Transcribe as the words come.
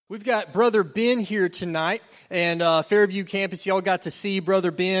We've got Brother Ben here tonight, and Fairview campus, y'all got to see Brother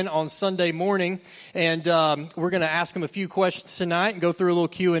Ben on Sunday morning, and we're going to ask him a few questions tonight and go through a little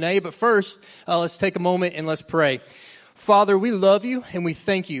Q&A, but first, let's take a moment and let's pray. Father, we love you, and we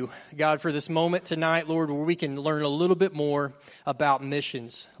thank you, God, for this moment tonight, Lord, where we can learn a little bit more about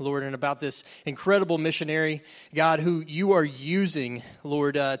missions, Lord, and about this incredible missionary, God, who you are using,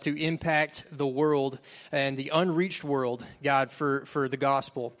 Lord, to impact the world and the unreached world, God, for the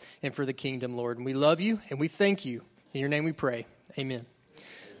gospel and for the kingdom, Lord. And we love you, and we thank you. In your name we pray. Amen.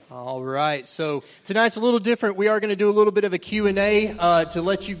 All right, so tonight's a little different. We are going to do a little bit of a Q&A to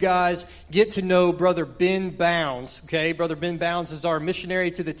let you guys get to know Brother Ben Bounds, okay? Brother Ben Bounds is our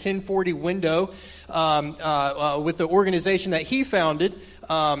missionary to the 1040 window with the organization that he founded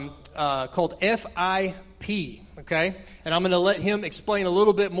called FIP, okay? And I'm going to let him explain a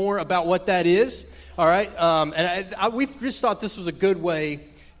little bit more about what that is, all right? We just thought this was a good way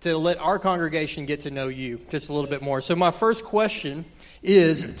to let our congregation get to know you just a little bit more. So my first question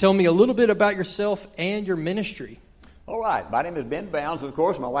is, tell me a little bit about yourself and your ministry. All right. My name is Ben Bounds, of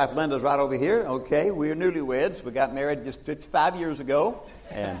course. My wife Linda's right over here. Okay. We are newlyweds. We got married just 55 years ago,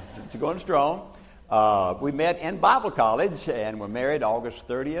 and it's going strong. We met in Bible college, and we're married August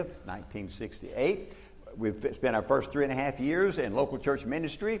 30th, 1968. We've spent our first 3.5 years in local church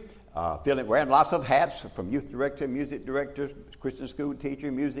ministry, wearing lots of hats, from youth director, music director, Christian school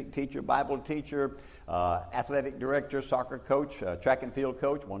teacher, music teacher, Bible teacher, athletic director, soccer coach, track and field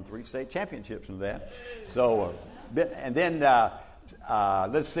coach, won 3 state championships in that. So,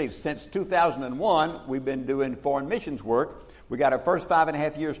 let's see, since 2001, we've been doing foreign missions work. We got our first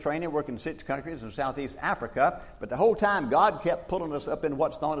 5.5 years training, working in 6 countries in Southeast Africa. But the whole time, God kept pulling us up in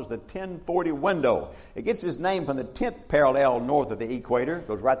what's known as the 1040 window. It gets its name from the 10th parallel north of the equator,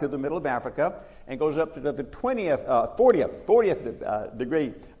 goes right through the middle of Africa, and goes up to the 40th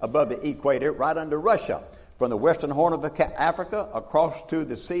degree above the equator, right under Russia, from the western horn of Africa across to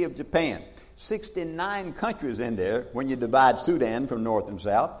the Sea of Japan. 69 countries in there when you divide Sudan from north and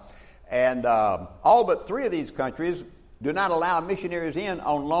south. And all but 3 of these countries do not allow missionaries in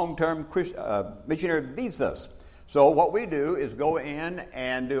on long-term missionary visas. So what we do is go in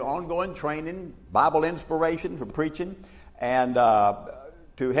and do ongoing training, Bible inspiration for preaching, and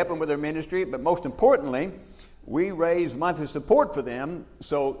to help them with their ministry. But most importantly, we raise monthly support for them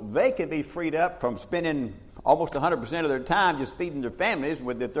so they can be freed up from spending almost 100% of their time just feeding their families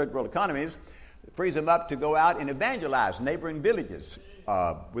with their third world economies. It frees them up to go out and evangelize neighboring villages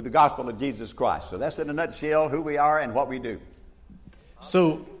with the gospel of Jesus Christ. So that's in a nutshell who we are and what we do.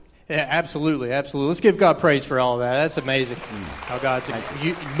 So, yeah, absolutely. Let's give God praise for all of that. That's amazing. How God's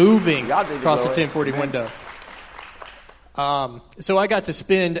moving across the 1040 window. So I got to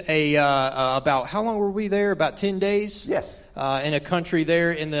spend about, how long were we there? About 10 days? Yes. In a country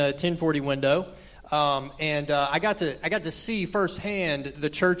there in the 1040 window. I got to see firsthand the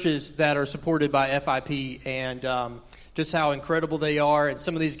churches that are supported by FIP and just how incredible they are. And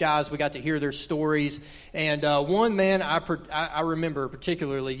some of these guys, we got to hear their stories. And one man I remember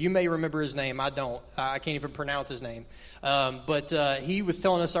particularly, you may remember his name, I don't. I can't even pronounce his name. But he was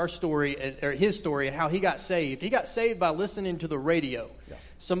telling us his story, and how he got saved. He got saved by listening to the radio. Yeah.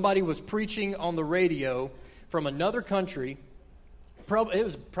 Somebody was preaching on the radio from another country. It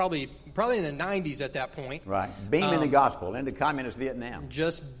was probably in the 90s at that point. Right. Beaming the gospel into communist Vietnam.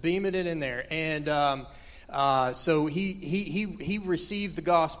 Just beaming it in there. And so he received the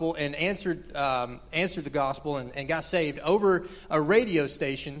gospel and answered the gospel and got saved over a radio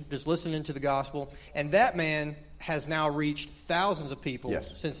station, just listening to the gospel. And that man has now reached thousands of people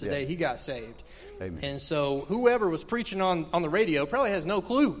since the day he got saved. Amen. And so whoever was preaching on the radio probably has no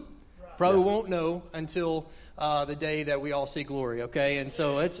clue. Probably won't know until the day that we all see glory, okay? And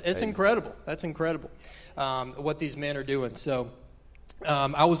so it's incredible. That's incredible what these men are doing. So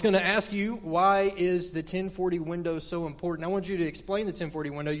I was going to ask you, why is the 1040 window so important? I want you to explain the 1040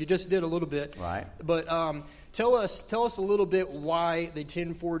 window. You just did a little bit. Right. But tell us a little bit why the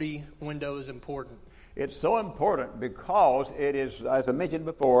 1040 window is important. It's so important because it is, as I mentioned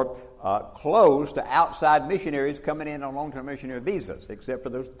before, closed to outside missionaries coming in on long-term missionary visas, except for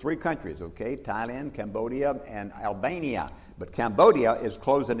those 3 countries, okay? Thailand, Cambodia, and Albania. But Cambodia is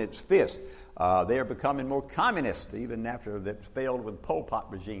closing its fist. They are becoming more communist, even after that failed with Pol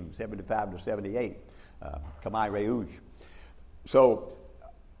Pot regime, 75 to 78, Khmer Rouge. So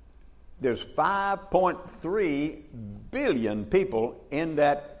there's 5.3 billion people in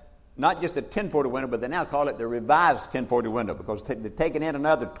that, not just the 1040 window, but they now call it the revised 1040 window, because they're taking in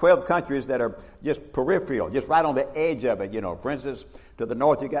another 12 countries that are just peripheral, just right on the edge of it. For instance, to the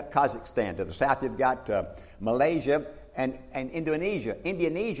north you've got Kazakhstan, to the south you've got Malaysia, and Indonesia.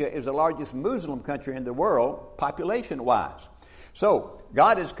 Indonesia is the largest Muslim country in the world, population-wise. So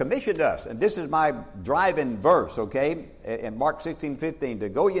God has commissioned us, and this is my driving verse, okay, in Mark 16:15, to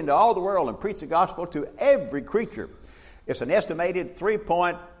go ye into all the world and preach the gospel to every creature. It's an estimated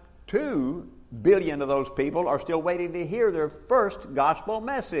 3.2 billion of those people are still waiting to hear their first gospel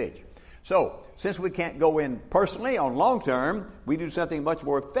message. So, since we can't go in personally on long term, we do something much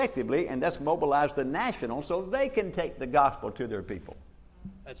more effectively, and that's mobilize the national so they can take the gospel to their people.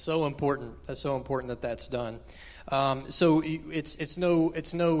 That's so important. That's so important that that's done. So it's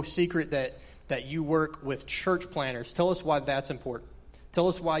no secret that you work with church planters. Tell us why that's important. Tell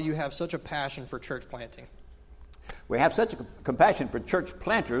us why you have such a passion for church planting. We have such a compassion for church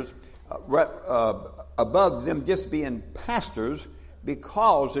planters above them just being pastors,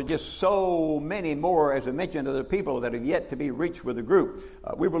 because there are just so many more, as I mentioned, other people that have yet to be reached with the group.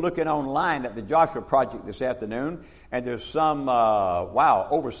 We were looking online at the Joshua Project this afternoon, and there's some,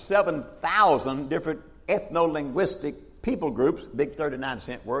 over 7,000 different ethno-linguistic people groups. Big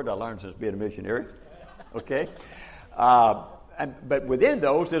 39-cent word I learned since being a missionary. Okay? But within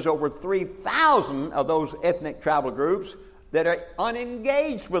those, there's over 3,000 of those ethnic tribal groups that are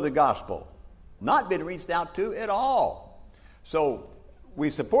unengaged with the gospel, not been reached out to at all. So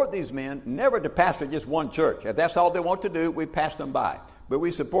we support these men, never to pastor just one church. If that's all they want to do, we pass them by. But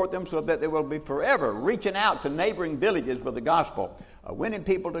we support them so that they will be forever reaching out to neighboring villages with the gospel, winning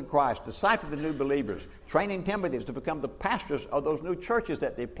people to Christ, discipling the new believers, training Timothys to become the pastors of those new churches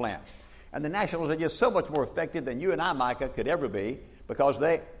that they plant. And the nationals are just so much more effective than you and I, Micah, could ever be, because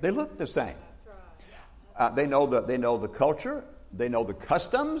they look the same. They know the culture. They know the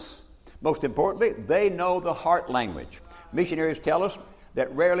customs. Most importantly, they know the heart language. Missionaries tell us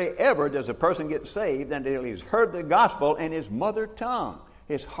that rarely ever does a person get saved until he's heard the gospel in his mother tongue,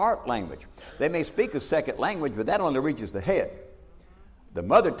 his heart language. They may speak a second language, but that only reaches the head. The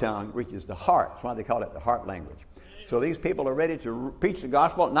mother tongue reaches the heart. That's why they call it the heart language. So these people are ready to preach the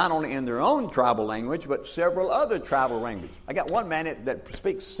gospel not only in their own tribal language, but several other tribal languages. I got one man that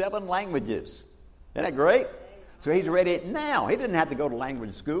speaks 7 languages. Isn't that great? So he's ready now. He didn't have to go to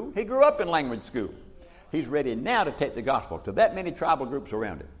language school. He grew up in language school. He's ready now to take the gospel to that many tribal groups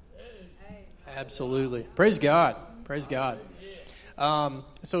around him. Absolutely. Praise God. Praise God.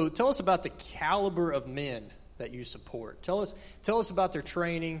 So tell us about the caliber of men that you support. Tell us about their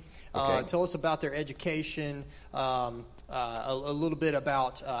training. Okay. Tell us about their education. A little bit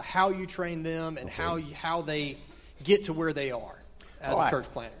about how you train them and how they get to where they are as a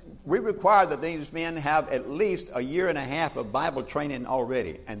church planter. We require that these men have at least a year and a half of Bible training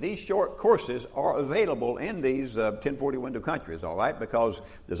already. And these short courses are available in these 1040 window countries, all right? Because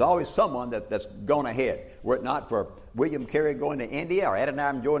there's always someone that's gone ahead. Were it not for William Carey going to India or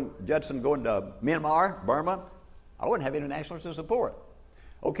Adoniram Judson going to Myanmar, Burma, I wouldn't have internationals to support.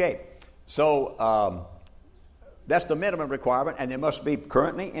 Okay, so that's the minimum requirement, and they must be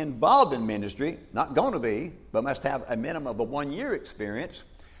currently involved in ministry, not going to be, but must have a minimum of a 1-year experience,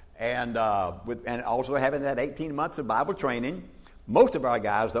 and also having that 18 months of Bible training. Most of our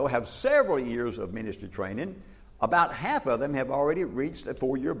guys, though, have several years of ministry training. About half of them have already reached a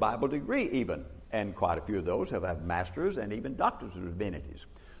 4-year Bible degree even, and quite a few of those have had masters and even doctors of divinities.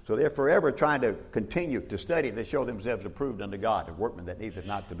 So they're forever trying to continue to study to show themselves approved unto God, a workman that needeth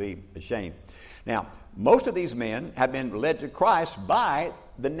not to be ashamed. Now, most of these men have been led to Christ by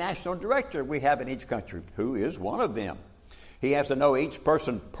the national director we have in each country, who is one of them. He has to know each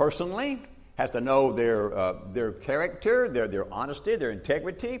person personally, has to know their character, their honesty, their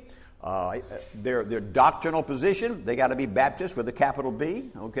integrity, their doctrinal position. They got to be Baptist with a capital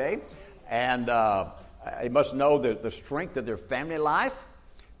B, okay? And he must know the strength of their family life.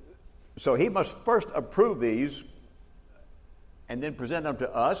 So he must first approve these and then present them to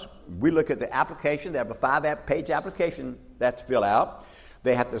us. We look at the application. They have a 5-page application that's filled out.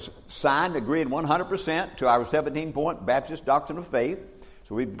 They have to sign, agreeing 100% to our 17-point Baptist doctrine of faith.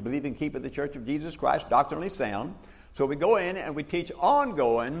 So we believe in keeping the Church of Jesus Christ doctrinally sound. So we go in and we teach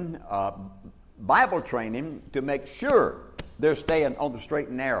ongoing Bible training to make sure they're staying on the straight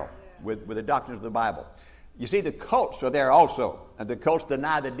and narrow with the doctrines of the Bible. You see, the cults are there also, and the cults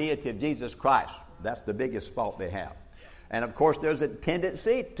deny the deity of Jesus Christ. That's the biggest fault they have. And, of course, there's a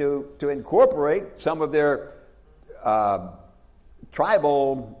tendency to incorporate some of their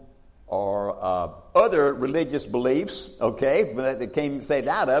tribal or other religious beliefs, okay, that they came saved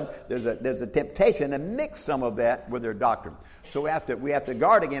out of. There's a temptation to mix some of that with their doctrine. So we have to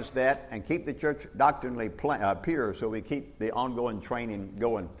guard against that and keep the church doctrinally pure, so we keep the ongoing training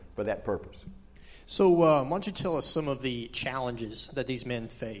going for that purpose. So why don't you tell us some of the challenges that these men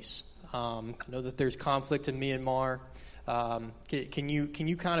face? I know that there's conflict in Myanmar. Can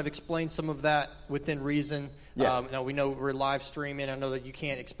you kind of explain some of that within reason? Yeah. Now we know we're live streaming. I know that you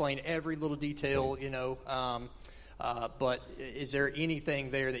can't explain every little detail, but is there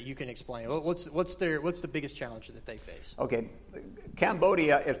anything there that you can explain? What's the biggest challenge that they face? Okay,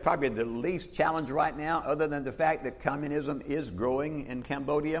 Cambodia is probably the least challenged right now, other than the fact that communism is growing in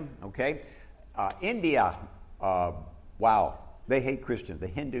Cambodia. Okay, India, wow, they hate Christians. The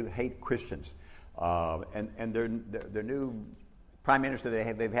Hindu hate Christians, and their new prime minister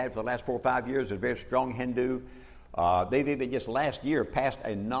they've had for the last 4 or 5 years is a very strong Hindu. They've even just last year passed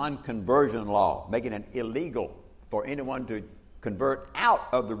a non-conversion law, making it illegal for anyone to convert out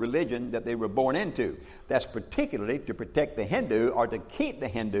of the religion that they were born into. That's particularly to protect the Hindu or to keep the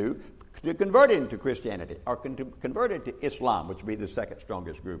Hindu to convert it into Christianity or to convert it to Islam, which would be the second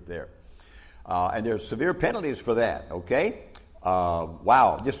strongest group there. And there's severe penalties for that, okay?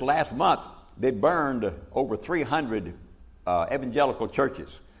 Wow, just last month they burned over 300 evangelical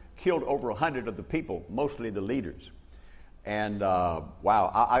churches, killed over 100 of the people, mostly the leaders. And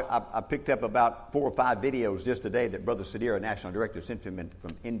wow, I picked up about 4 or 5 videos just today that Brother Sudhir, National Director, sent to me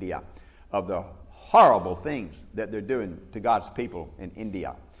from India of the horrible things that they're doing to God's people in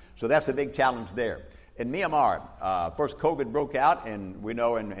India. So that's a big challenge there. In Myanmar, first COVID broke out, and we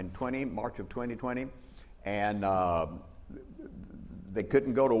know in March of 2020, and they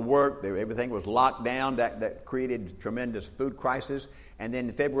couldn't go to work. Everything was locked down. That created tremendous food crisis. And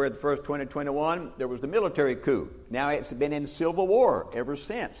then February the 1st, 2021, there was the military coup. Now it's been in civil war ever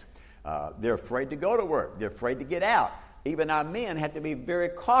since. They're afraid to go to work. They're afraid to get out. Even our men had to be very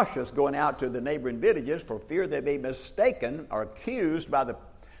cautious going out to the neighboring villages for fear they'd be mistaken or accused by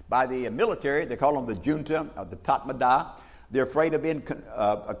the military. They call them the junta, or the Tatmadaw. They're afraid of being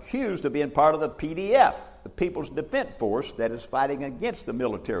accused of being part of the PDF, the People's Defense Force that is fighting against the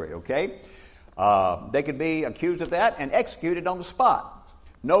military, okay? They could be accused of that and executed on the spot.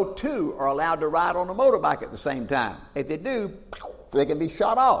 No two are allowed to ride on a motorbike at the same time. If they do, they can be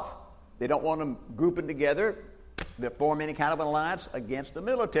shot off. They don't want them grouping together that form any kind of an alliance against the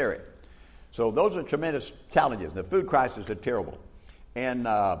military. So those are tremendous challenges. The food crisis is terrible. And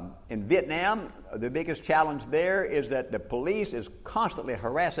in Vietnam, the biggest challenge there is that the police is constantly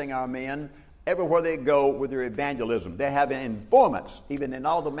harassing our men everywhere they go with their evangelism. They have informants, even in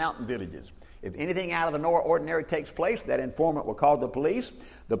all the mountain villages. If anything out of the ordinary takes place, that informant will call the police.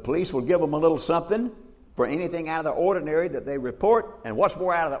 The police will give them a little something for anything out of the ordinary that they report. And what's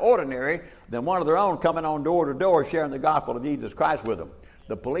more out of the ordinary than one of their own coming on door to door sharing the gospel of Jesus Christ with them?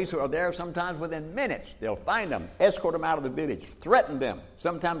 The police are there sometimes within minutes. They'll find them, escort them out of the village, threaten them,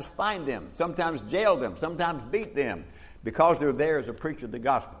 sometimes fine them, sometimes jail them, sometimes beat them because they're there as a preacher of the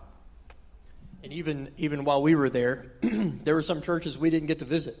gospel. And even while we were there, there were some churches we didn't get to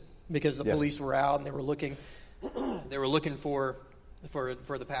visit because the police were out and they were looking for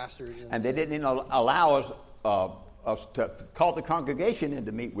the pastors. And they didn't allow us to call the congregation in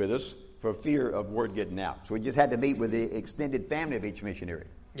to meet with us for fear of word getting out. So we just had to meet with the extended family of each missionary.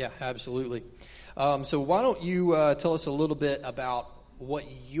 Yeah, absolutely. So why don't you tell us a little bit about what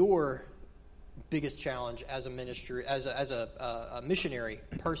your biggest challenge as a ministry, as a missionary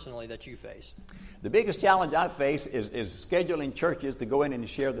personally that you face? The biggest challenge I face is scheduling churches to go in and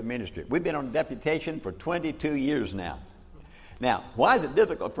share the ministry. We've been on deputation for 22 years now. Now, why is it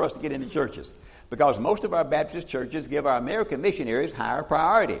difficult for us to get into churches? Because most of our Baptist churches give our American missionaries higher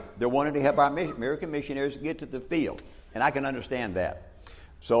priority. They're wanting to help our American missionaries get to the field, and I can understand that.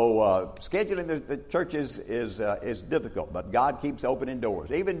 So scheduling the churches is difficult, but God keeps opening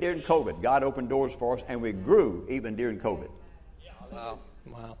doors. Even during COVID, God opened doors for us, and we grew even during COVID. Wow.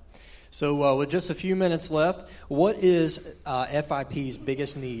 So with just a few minutes left, what is FIP's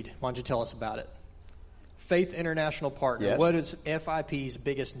biggest need? Why don't you tell us about it? Faith International Partner. Yes. What is FIP's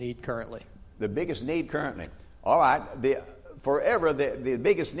biggest need currently? The biggest need currently. All right. Forever, the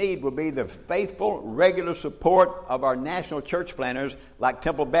biggest need will be the faithful, regular support of our national church planners like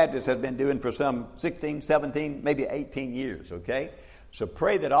Temple Baptist has been doing for some 16, 17, maybe 18 years, okay? So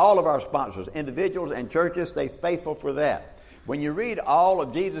pray that all of our sponsors, individuals and churches, stay faithful for that. When you read all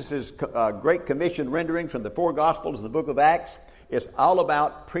of Jesus' Great Commission renderings from the 4 Gospels and the book of Acts, it's all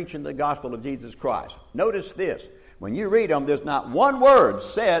about preaching the gospel of Jesus Christ. Notice this. When you read them, there's not one word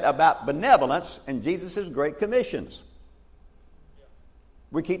said about benevolence in Jesus' Great Commissions.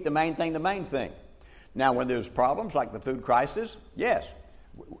 We keep the main thing. Now, when there's problems like the food crisis, yes.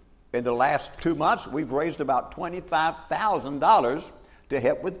 In the last 2 months, we've raised about $25,000 to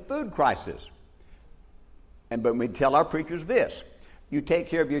help with food crisis. But we tell our preachers this. You take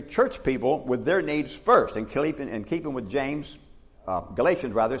care of your church people with their needs first, and keep them with James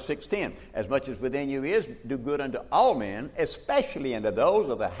Galatians 6:10. As much as within you is, do good unto all men, especially unto those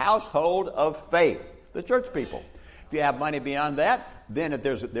of the household of faith, the church people. If you have money beyond that, then if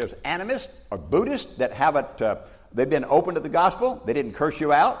there's animists or Buddhists that haven't, they've been open to the gospel, they didn't curse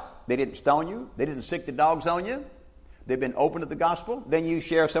you out, they didn't stone you, they didn't sick the dogs on you, they've been open to the gospel, then you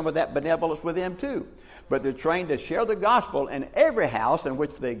share some of that benevolence with them too. But they're trained to share the gospel in every house in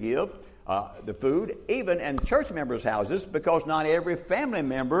which they give the food, even in church members' houses, because not every family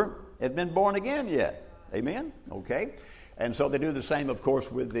member has been born again yet. Amen? Okay. And so they do the same, of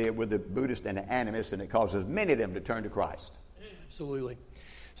course, with the Buddhists and the animists, and it causes many of them to turn to Christ. Absolutely.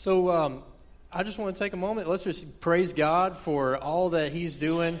 So I just want to take a moment. Let's just praise God for all that He's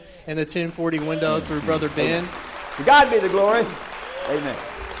doing in the 1040 window through Brother Ben. To God be the glory. Amen. Amen.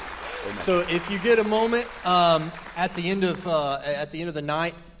 So if you get a moment at the end of the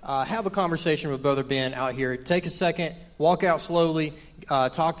night, have a conversation with Brother Ben out here. Take a second, walk out slowly,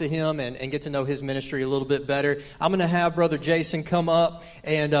 talk to him, and get to know his ministry a little bit better. I'm going to have Brother Jason come up,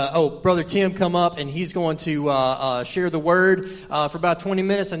 and Brother Tim come up, and he's going to share the word for about 20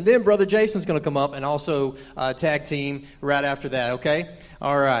 minutes, and then Brother Jason's going to come up and also tag team right after that, okay?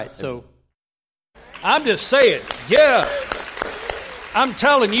 All right, so. I'm just saying, yeah. I'm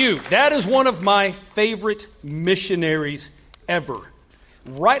telling you, that is one of my favorite missionaries ever.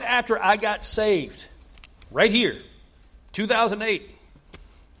 Right after I got saved, right here, 2008,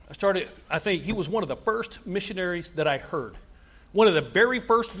 I think he was one of the first missionaries that I heard. One of the very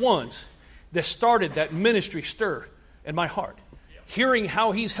first ones that started that ministry stir in my heart. Hearing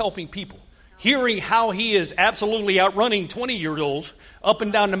how he's helping people. Hearing how he is absolutely outrunning 20-year-olds up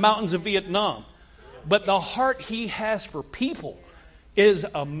and down the mountains of Vietnam. But the heart he has for people is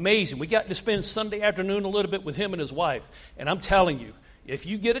amazing. We got to spend Sunday afternoon a little bit with him and his wife. And I'm telling you, if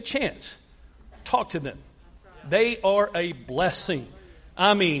you get a chance, talk to them. They are a blessing.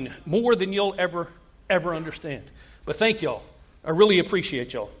 I mean, more than you'll ever understand. But thank y'all. I really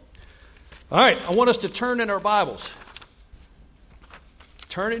appreciate y'all. All right, I want us to turn in our Bibles.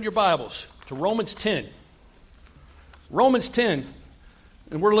 Turn in your Bibles to Romans 10. Romans 10,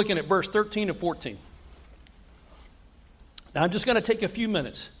 and we're looking at verse 13 and 14. Now, I'm just going to take a few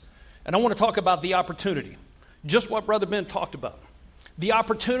minutes, and I want to talk about the opportunity. Just what Brother Ben talked about. The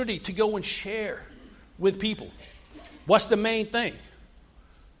opportunity to go and share with people. What's the main thing?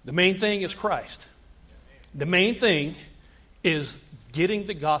 The main thing is Christ. The main thing is getting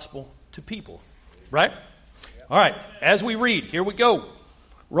the gospel to people. Right? All right, as we read, here we go.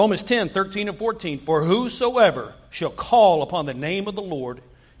 Romans 10, 13 and 14. For whosoever shall call upon the name of the Lord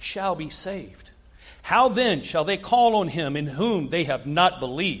shall be saved. How then shall they call on him in whom they have not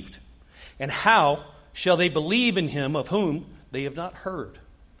believed? And how shall they believe in him of whom they have not heard?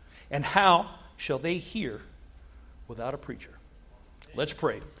 And how shall they hear without a preacher? Let's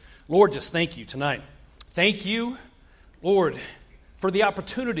pray. Lord, just thank you tonight. Thank you, Lord, for the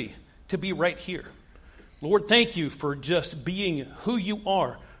opportunity to be right here. Lord, thank you for just being who you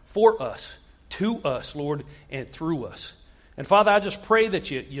are for us, to us, Lord, and through us. And Father, I just pray that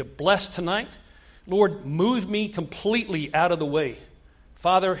you bless tonight. Lord, move me completely out of the way.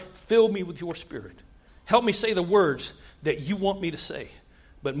 Father, fill me with your Spirit. Help me say the words that you want me to say,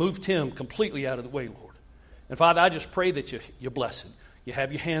 but move Tim completely out of the way, Lord. And Father, I just pray that you bless it. You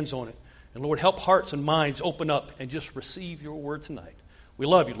have your hands on it. And Lord, help hearts and minds open up and just receive your word tonight. We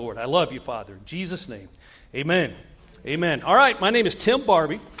love you, Lord. I love you, Father. In Jesus' name, amen. Amen. All right, my name is Tim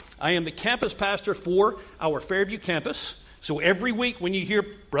Barbie. I am the campus pastor for our Fairview campus. So every week when you hear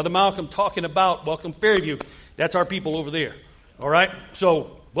Brother Malcolm talking about Welcome Fairview, that's our people over there. All right?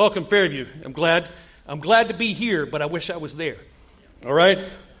 So, welcome Fairview. I'm glad to be here, but I wish I was there. All right?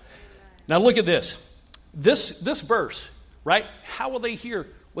 Now look at this. This verse, right? How will they hear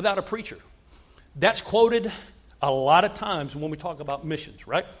without a preacher? That's quoted a lot of times when we talk about missions,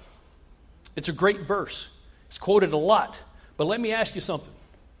 right? It's a great verse. It's quoted a lot. But let me ask you something.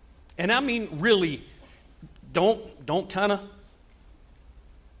 And I mean really, don't kind of,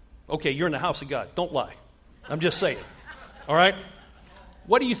 okay, you're in the house of God. Don't lie. I'm just saying. All right?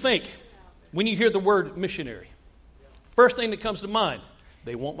 What do you think when you hear the word missionary? First thing that comes to mind,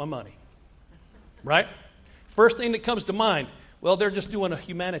 they want my money. Right? First thing that comes to mind, well, they're just doing a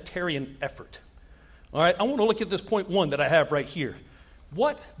humanitarian effort. All right? I want to look at this point one that I have right here.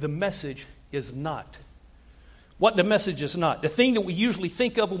 What the message is not. What the message is not. The thing that we usually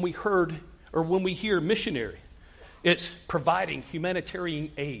think of when we hear missionary. It's providing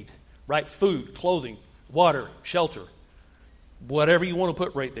humanitarian aid, right? Food, clothing, water, shelter, whatever you want to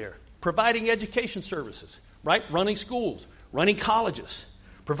put right there. Providing education services, right? Running schools, running colleges,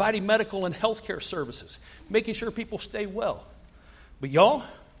 providing medical and healthcare services, making sure people stay well. But y'all,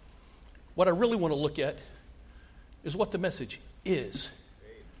 what I really want to look at is what the message is.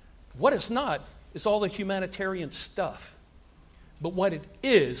 What it's not is all the humanitarian stuff. But what it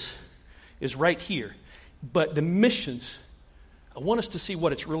is right here. But the missions, I want us to see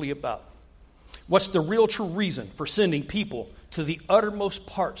what it's really about. What's the real true reason for sending people to the uttermost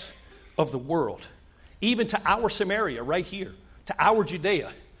parts of the world? Even to our Samaria right here, to our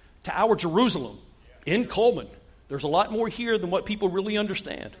Judea, to our Jerusalem, in Coleman. There's a lot more here than what people really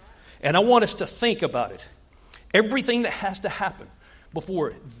understand. And I want us to think about it. Everything that has to happen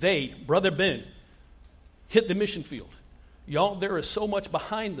before they, Brother Ben, hit the mission field. Y'all, there is so much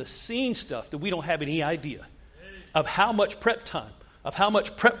behind the scenes stuff that we don't have any idea of how much prep time, of how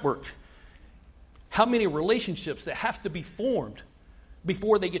much prep work, how many relationships that have to be formed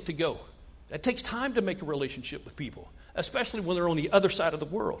before they get to go. It takes time to make a relationship with people, especially when they're on the other side of the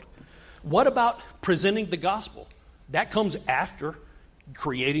world. What about presenting the gospel? That comes after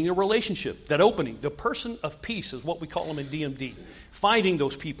creating a relationship, that opening. The person of peace is what we call them in DMD. Finding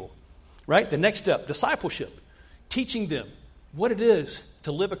those people, right? The next step, discipleship. Teaching them what it is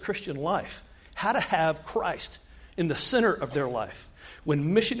to live a Christian life. How to have Christ in the center of their life.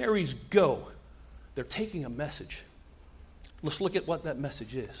 When missionaries go, they're taking a message. Let's look at what that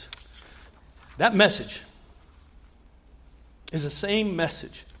message is. That message is the same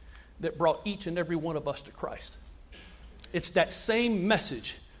message that brought each and every one of us to Christ. It's that same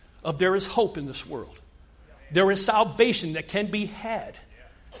message of there is hope in this world. There is salvation that can be had.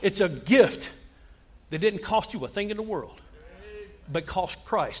 It's a gift that didn't cost you a thing in the world, but cost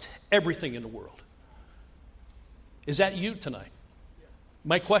Christ everything in the world. Is that you tonight?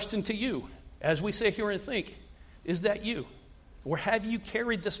 My question to you, as we sit here and think, is that you? Or have you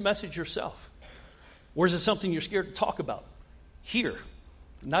carried this message yourself? Or is it something you're scared to talk about? Here.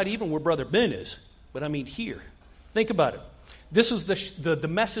 Not even where Brother Ben is, but I mean here. Think about it. This is the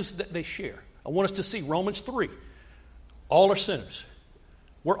message that they share. I want us to see Romans 3. All are sinners.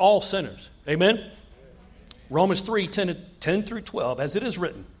 We're all sinners. Amen? Romans 3, 10 through 12. As it is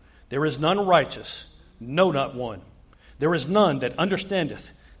written, there is none righteous, no, not one. There is none that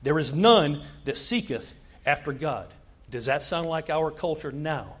understandeth. There is none that seeketh after God. Does that sound like our culture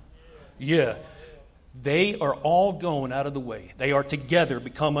now? Yeah. They are all gone out of the way. They are together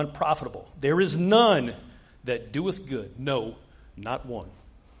become unprofitable. There is none that doeth good. No, not one.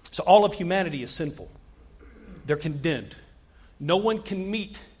 So all of humanity is sinful. They're condemned. No one can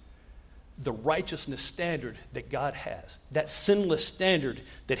meet the righteousness standard that God has. That sinless standard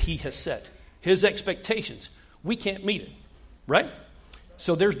that He has set. His expectations. We can't meet it. Right?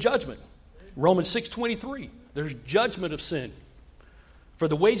 So there's judgment. Romans 6:23. There's judgment of sin. For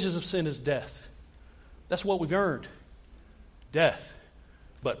the wages of sin is death. That's what we've earned. Death.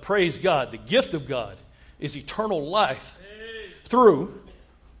 But praise God, the gift of God is eternal life through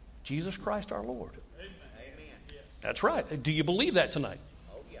Jesus Christ our Lord. Amen. That's right. Do you believe that tonight?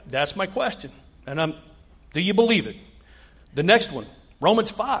 That's my question. And do you believe it? The next one,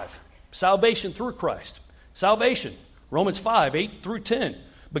 Romans 5, salvation through Christ. Salvation, Romans 5, 8 through 10.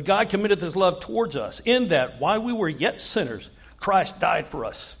 But God committed His love towards us, in that while we were yet sinners, Christ died for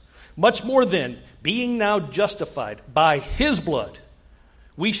us. Much more then, being now justified by His blood,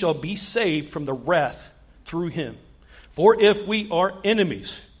 we shall be saved from the wrath through Him. For if when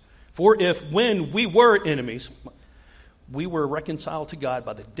we were enemies, we were reconciled to God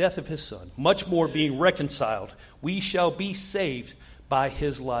by the death of His Son, much more being reconciled, we shall be saved by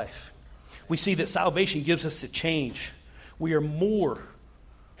His life. We see that salvation gives us the change. We are more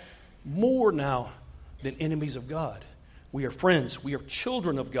now than enemies of God. We are friends. We are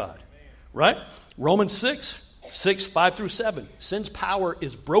children of God. Right? Romans 6, 5 through 7. Sin's power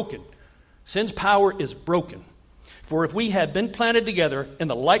is broken. Sin's power is broken. For if we have been planted together in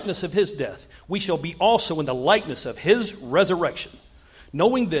the likeness of His death, we shall be also in the likeness of His resurrection.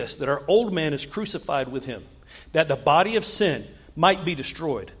 Knowing this, that our old man is crucified with Him, that the body of sin might be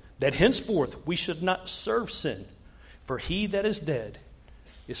destroyed, that henceforth we should not serve sin. For he that is dead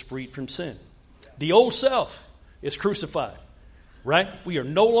is freed from sin. The old self is crucified. Right? We are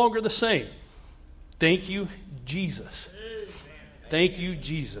no longer the same. Thank you, Jesus. Thank you,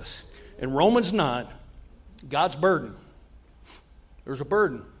 Jesus. In Romans 9, God's burden. There's a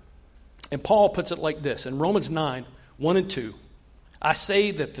burden. And Paul puts it like this. In Romans 9, 1 and 2. I say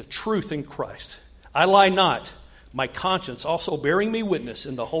that the truth in Christ. I lie not. My conscience also bearing me witness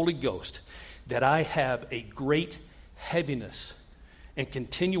in the Holy Ghost. That I have a great heaviness and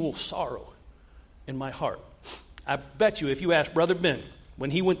continual sorrow in my heart. I bet you if you ask Brother Ben, when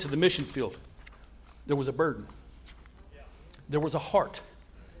he went to the mission field, there was a burden. There was a heart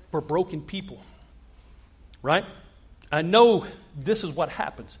for broken people. Right? I know this is what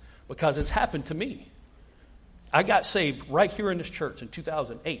happens because it's happened to me. I got saved right here in this church in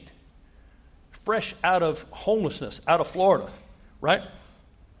 2008, fresh out of homelessness, out of Florida, right?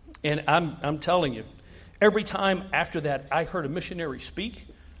 And I'm telling you, every time after that I heard a missionary speak,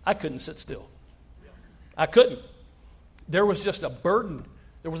 I couldn't sit still. I couldn't. There was just a burden.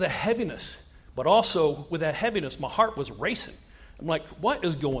 There was a heaviness. But also, with that heaviness, my heart was racing. I'm like, what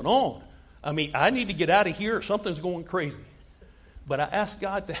is going on? I mean, I need to get out of here or something's going crazy. But I asked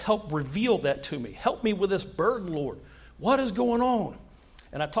God to help reveal that to me. Help me with this burden, Lord. What is going on?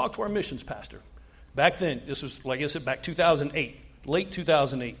 And I talked to our missions pastor. Back then, this was, like I said, back 2008, late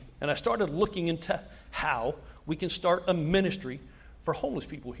 2008. And I started looking into how we can start a ministry for homeless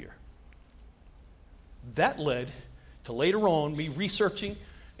people here. That led to later on me researching,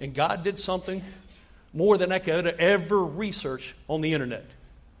 and God did something more than I could ever research on the internet.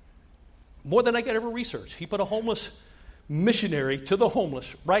 More than I could ever research. He put a homeless missionary to the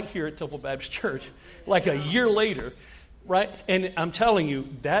homeless right here at Temple Baptist Church, like a year later, right? And I'm telling you,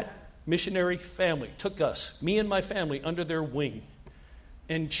 that missionary family took us, me and my family, under their wing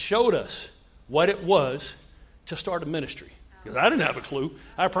and showed us what it was to start a ministry. Because I didn't have a clue.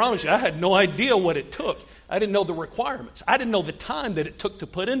 I promise you, I had no idea what it took. I didn't know the requirements. I didn't know the time that it took to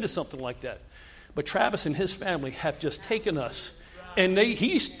put into something like that. But Travis and his family have just taken us, and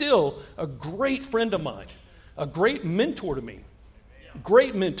he's still a great friend of mine, a great mentor to me,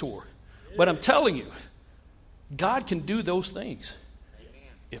 great mentor. But I'm telling you, God can do those things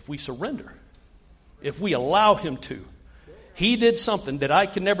if we surrender, if we allow Him to. He did something that I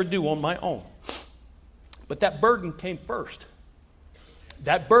could never do on my own. But that burden came first.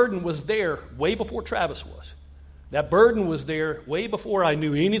 That burden was there way before Travis was. That burden was there way before I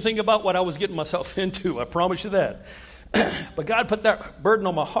knew anything about what I was getting myself into. I promise you that. But God put that burden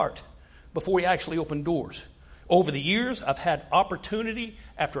on my heart before He actually opened doors. Over the years, I've had opportunity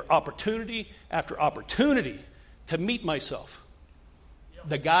after opportunity after opportunity to meet myself.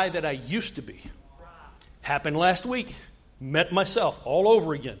 The guy that I used to be. Happened last week. Met myself all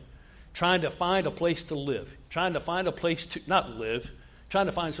over again. Trying to find a place to live. Trying to find a place to, not live, trying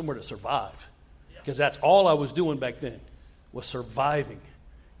to find somewhere to survive. Because that's all I was doing back then, was surviving.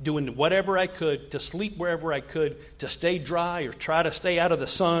 Doing whatever I could, to sleep wherever I could, to stay dry or try to stay out of the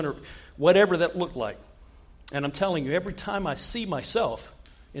sun or whatever that looked like. And I'm telling you, every time I see myself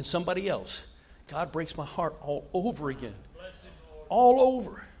in somebody else, God breaks my heart all over again. All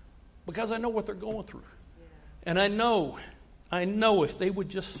over. Because I know what they're going through. And I know if they would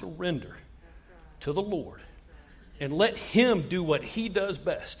just surrender to the Lord and let Him do what He does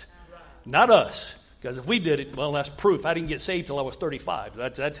best, not us. Because if we did it, well, that's proof. I didn't get saved till I was 35. I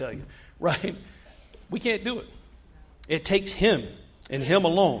tell you, right? We can't do it. It takes Him and Him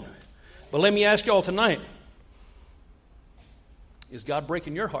alone. But let me ask you all tonight, is God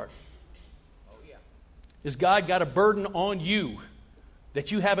breaking your heart? Oh, yeah. Has God got a burden on you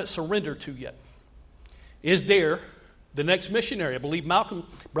that you haven't surrendered to yet? Is there the next missionary? I believe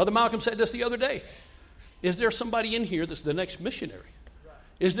Brother Malcolm said this the other day. Is there somebody in here that's the next missionary?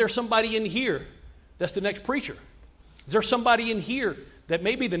 Is there somebody in here that's the next preacher? Is there somebody in here that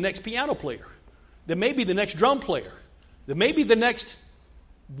may be the next piano player? That may be the next drum player? That may be the next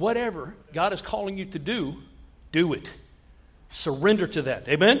whatever God is calling you to do, do it. Surrender to that.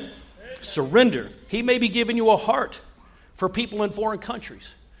 Amen? Amen? Surrender. He may be giving you a heart for people in foreign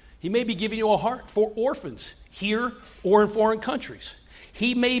countries. He may be giving you a heart for orphans here or in foreign countries.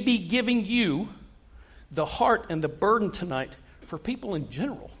 He may be giving you the heart and the burden tonight for people in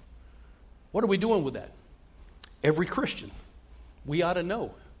general. What are we doing with that? Every Christian, we ought to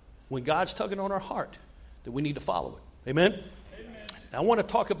know when God's tugging on our heart that we need to follow it. Amen? Amen. Now, I want to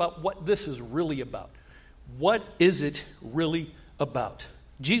talk about what this is really about. What is it really about?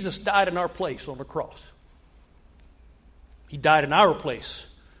 Jesus died in our place on the cross. He died in our place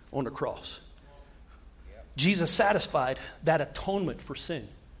on the cross. Jesus satisfied that atonement for sin.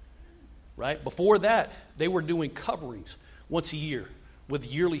 Right? Before that, they were doing coverings once a year with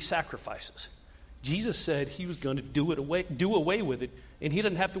yearly sacrifices. Jesus said He was going to do away with it, and He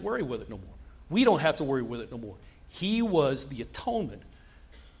didn't have to worry with it no more. We don't have to worry with it no more. He was the atonement,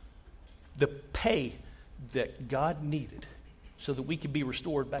 the pay that God needed so that we could be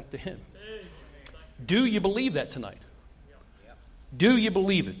restored back to Him. Do you believe that tonight? Do you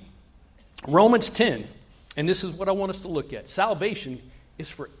believe it? Romans 10, and this is what I want us to look at. Salvation is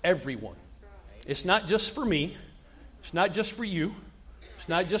for everyone. It's not just for me. It's not just for you. It's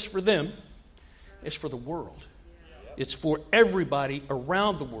not just for them. It's for the world. It's for everybody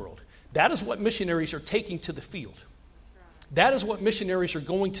around the world. That is what missionaries are taking to the field. That is what missionaries are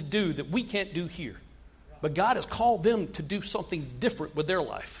going to do that we can't do here. but God has called them to do something different with their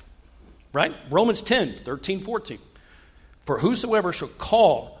life. Right? Romans 10, 13, 14. For whosoever shall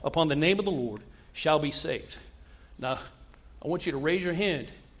call upon the name of the Lord shall be saved. Now, I want you to raise your hand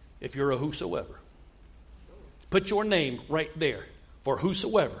if you're a whosoever. Put your name right there. For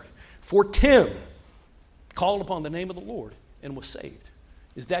whosoever. For Tim called upon the name of the Lord and was saved.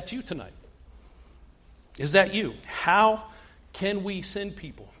 Is that you tonight? Is that you? How can we send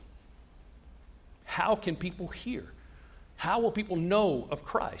people? How can people hear? How will people know of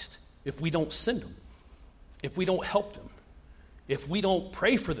Christ if we don't send them? If we don't help them? If we don't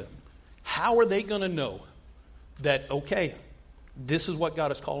pray for them? How are they going to know that, okay, this is what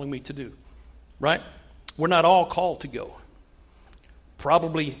God is calling me to do? Right? We're not all called to go.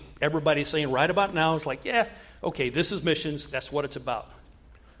 Probably everybody's saying right about now, it's like, yeah, okay, this is missions. That's what it's about.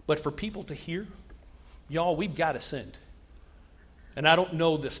 But for people to hear, y'all, we've got to send. And I don't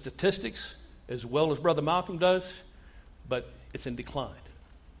know the statistics as well as Brother Malcolm does, but it's in decline.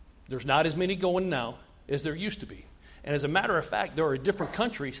 There's not as many going now as there used to be. And as a matter of fact, there are different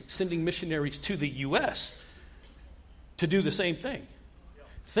countries sending missionaries to the U.S. to do the same thing.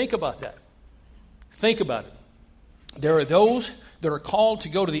 Think about that. Think about it. There are those that are called to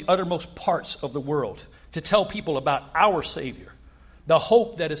go to the uttermost parts of the world to tell people about our Savior, the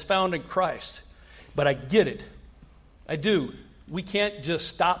hope that is found in Christ. But I get it. I do. We can't just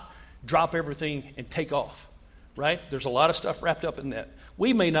stop, drop everything, and take off, right? There's a lot of stuff wrapped up in that.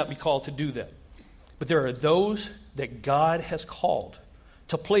 We may not be called to do that. But there are those that God has called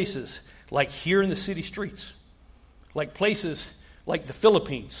to places like here in the city streets, like places like the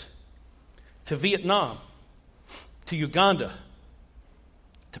Philippines, to Vietnam, to Uganda,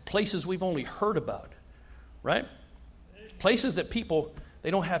 to places we've only heard about, right? Places that people,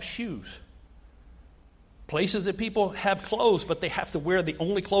 they don't have shoes. Places that people have clothes, but they have to wear the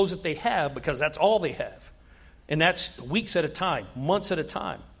only clothes that they have because that's all they have. And that's weeks at a time, months at a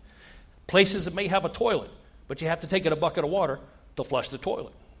time. Places that may have a toilet, but you have to take in a bucket of water to flush the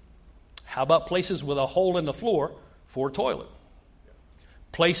toilet. How about places with a hole in the floor for a toilet?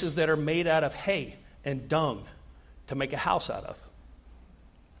 Places that are made out of hay and dung to make a house out of.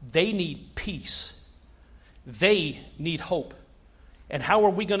 They need peace. They need hope. And how are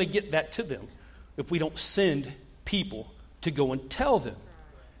we going to get that to them if we don't send people to go and tell them?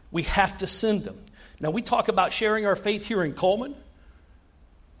 We have to send them. Now, we talk about sharing our faith here in Coleman.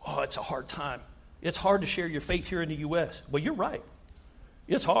 Oh, it's a hard time. It's hard to share your faith here in the U.S. Well, you're right.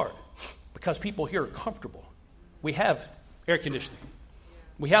 It's hard because people here are comfortable. We have air conditioning.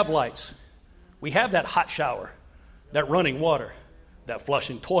 We have lights. We have that hot shower, that running water, that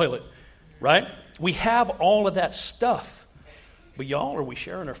flushing toilet, right? We have all of that stuff. But y'all, are we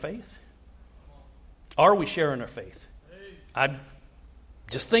sharing our faith? Are we sharing our faith? I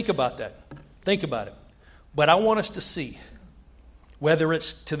just think about that. Think about it. But I want us to see whether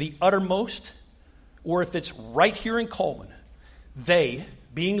it's to the uttermost or if it's right here in Coleman, they,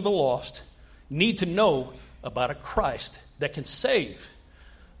 being the lost, need to know about a Christ that can save,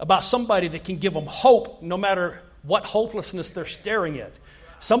 about somebody that can give them hope no matter what hopelessness they're staring at,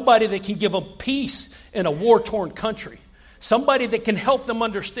 somebody that can give them peace in a war-torn country, somebody that can help them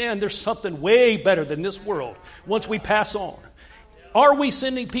understand there's something way better than this world once we pass on. Are we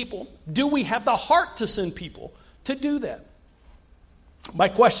sending people? Do we have the heart to send people to do that? My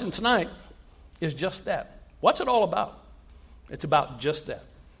question tonight is just that. What's it all about? It's about just that.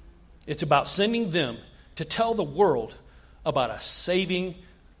 It's about sending them to tell the world about a saving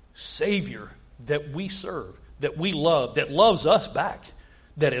Savior that we serve, that we love, that loves us back,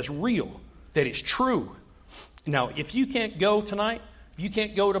 that is real, that is true. Now, if you can't go tonight, if you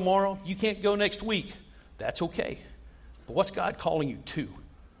can't go tomorrow, you can't go next week, that's okay. But what's God calling you to?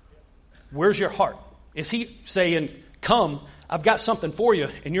 Where's your heart? Is He saying, come, I've got something for you,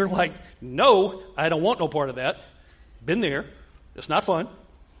 and you're like, no, I don't want no part of that. Been there. It's not fun.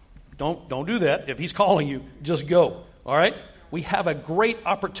 Don't do that. If He's calling you, just go. All right? We have a great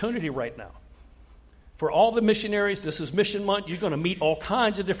opportunity right now. For all the missionaries, this is Mission Month. You're going to meet all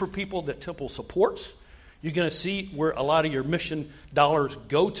kinds of different people that Temple supports. You're going to see where a lot of your mission dollars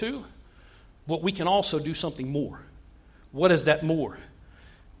go to. But we can also do something more. What is that more?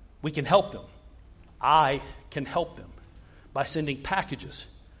 We can help them. I can help them by sending packages,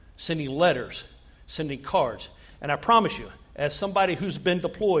 sending letters, sending cards. And I promise you, as somebody who's been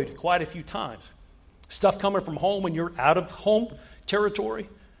deployed quite a few times, stuff coming from home when you're out of home territory,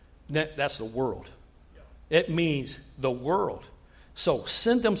 that's the world. It means the world. So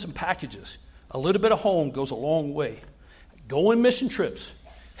send them some packages. A little bit of home goes a long way. Go on mission trips.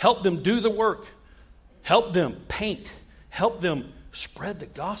 Help them do the work. Help them paint. Help them spread the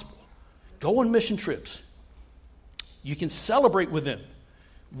gospel. Go on mission trips. You can celebrate with them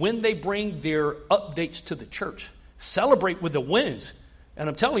when they bring their updates to the church. Celebrate with the wins. And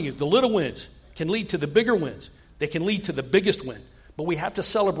I'm telling you, the little wins can lead to the bigger wins. They can lead to the biggest win. But we have to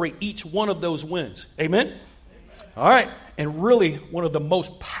celebrate each one of those wins. Amen? All right. And really, one of the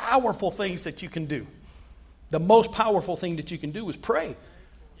most powerful things that you can do, the most powerful thing that you can do is pray.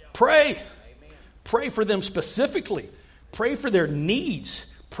 Pray. Pray for them specifically. Pray for their needs.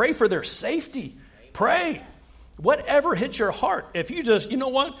 Pray for their safety. Pray. Whatever hits your heart. If you just, you know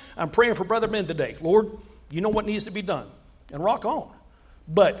what? I'm praying for Brother Ben today. Lord, you know what needs to be done. And rock on.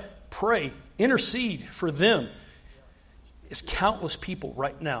 But pray. Intercede for them. There's countless people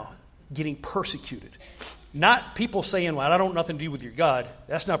right now getting persecuted. Not people saying, well, I don't want nothing to do with your God.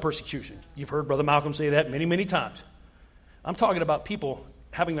 That's not persecution. You've heard Brother Malcolm say that many, many times. I'm talking about people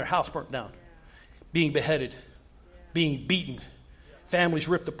having their house burnt down, being beheaded, being beaten, families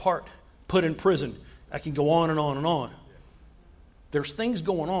ripped apart, put in prison. I can go on and on and on. There's things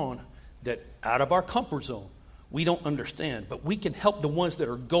going on that out of our comfort zone we don't understand, but we can help the ones that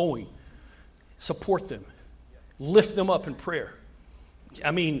are going, support them, lift them up in prayer.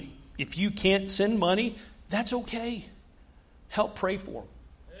 I mean, if you can't send money, that's okay. Help pray for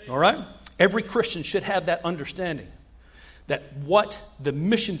them. All right? Every Christian should have that understanding that what the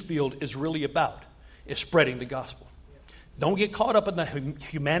mission field is really about is spreading the gospel. Don't get caught up in the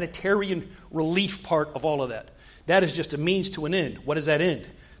humanitarian relief part of all of that. That is just a means to an end. What is that end?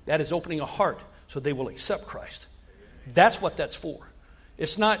 That is opening a heart so they will accept Christ. That's what that's for.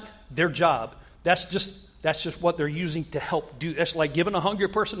 It's not their job. That's just what they're using to help do. That's like giving a hungry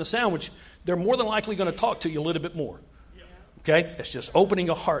person a sandwich. They're more than likely going to talk to you a little bit more. Okay? It's just opening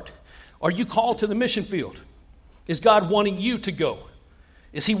a heart. Are you called to the mission field? Is God wanting you to go?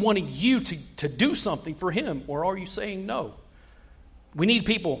 Is He wanting you to do something for Him? Or are you saying no? We need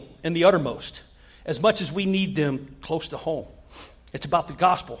people in the uttermost as much as we need them close to home. It's about the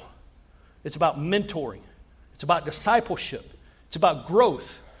gospel. It's about mentoring. It's about discipleship. It's about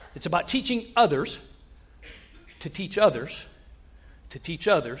growth. It's about teaching others to teach others to teach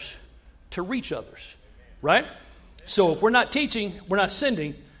others to reach others. Right? So if we're not teaching, we're not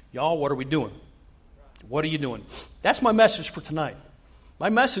sending, y'all, what are we doing? What are you doing? That's my message for tonight. My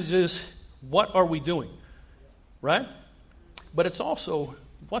message is, what are we doing? Right? But it's also,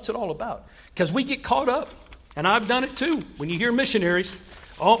 what's it all about? Because we get caught up, and I've done it too. When you hear missionaries,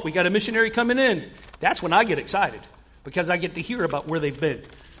 oh, we got a missionary coming in. That's when I get excited, because I get to hear about where they've been,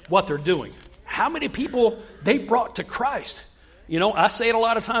 what they're doing, how many people they brought to Christ. You know, I say it a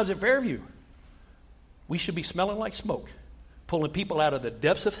lot of times at Fairview. We should be smelling like smoke, pulling people out of the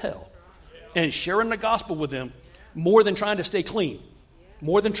depths of hell and sharing the gospel with them more than trying to stay clean,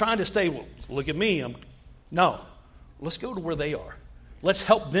 more than trying to stay, well, look at me. No, let's go to where they are. Let's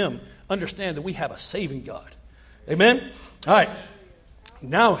help them understand that we have a saving God. Amen? All right.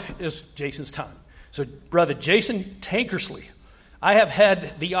 Now is Jason's time. So, Brother Jason Tankersley, I have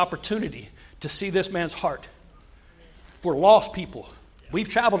had the opportunity to see this man's heart for lost people. We've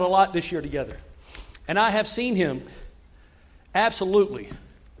traveled a lot this year together. And I have seen him absolutely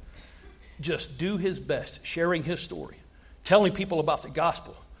just do his best, sharing his story, telling people about the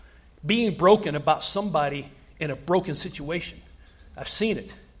gospel, being broken about somebody in a broken situation. I've seen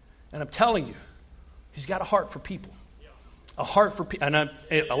it. And I'm telling you, he's got a heart for people. A heart for people. And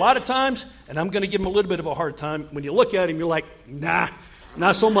a lot of times, and I'm going to give him a little bit of a hard time, when you look at him, you're like, nah,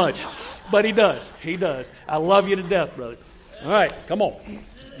 not so much. But he does. He does. I love you to death, brother. All right, come on.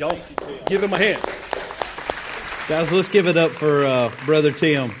 Y'all give him a hand. Guys, let's give it up for Brother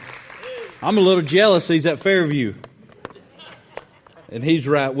Tim. I'm a little jealous he's at Fairview. And he's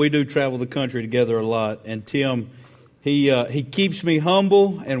right. We do travel the country together a lot. And Tim, he keeps me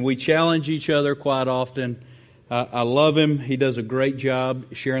humble, and we challenge each other quite often. I love him. He does a great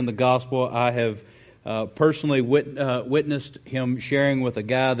job sharing the gospel. I have personally witnessed him sharing with a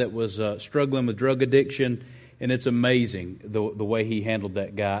guy that was struggling with drug addiction, and it's amazing the way he handled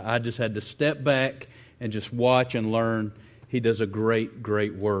that guy. I just had to step back and just watch and learn. He does a great,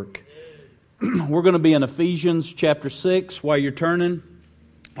 great work. We're going to be in Ephesians chapter 6 while you're turning.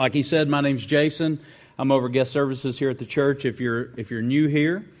 Like he said, my name's Jason. I'm over guest services here at the church if you're new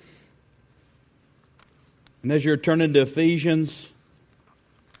here. And as you're turning to Ephesians,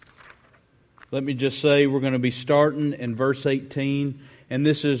 let me just say we're going to be starting in verse 18. And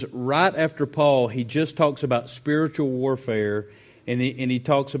this is right after Paul. He just talks about spiritual warfare. And he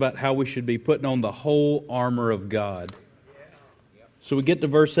talks about how we should be putting on the whole armor of God. So we get to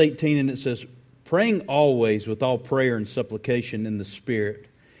verse 18 and it says, praying always with all prayer and supplication in the Spirit,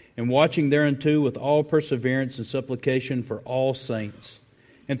 and watching thereunto with all perseverance and supplication for all saints,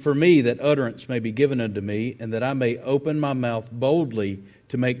 And for me, that utterance may be given unto me, and that I may open my mouth boldly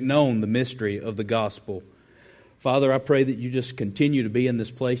to make known the mystery of the gospel. Father, I pray that you just continue to be in this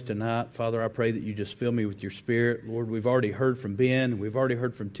place tonight. Father, I pray that you just fill me with your Spirit. Lord, we've already heard from Ben. We've already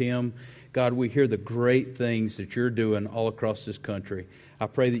heard from Tim. God, we hear the great things that you're doing all across this country. I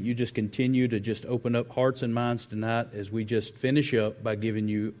pray that you just continue to just open up hearts and minds tonight as we just finish up by giving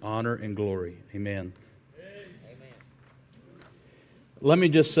you honor and glory. Amen. Let me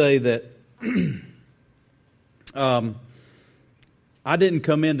just say that I didn't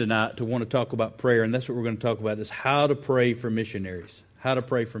come in tonight to want to talk about prayer, and that's what we're going to talk about, is how to pray for missionaries. How to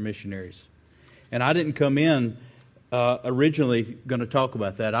pray for missionaries. And I didn't come in originally going to talk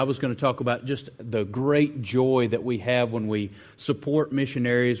about that. I was going to talk about just the great joy that we have when we support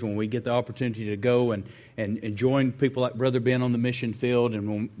missionaries, when we get the opportunity to go and join people like Brother Ben on the mission field,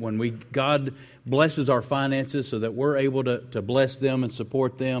 and when God blesses our finances so that we're able to bless them and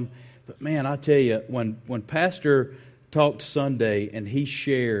support them. But man, I tell you, when Pastor talked Sunday and he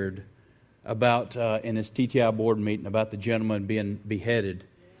shared about in his TTI board meeting about the gentleman being beheaded,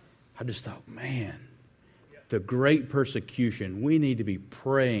 I just thought, man, the great persecution, we need to be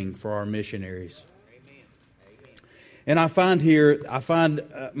praying for our missionaries. And I find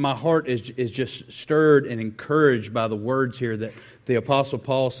my heart is just stirred and encouraged by the words here that the Apostle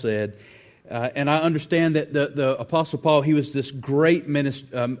Paul said. And I understand that the Apostle Paul, he was this great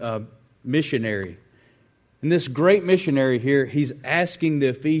missionary. And this great missionary here, he's asking the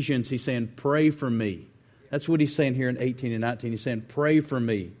Ephesians, he's saying, pray for me. That's what he's saying here in 18 and 19. He's saying, pray for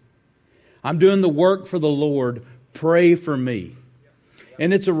me. I'm doing the work for the Lord. Pray for me.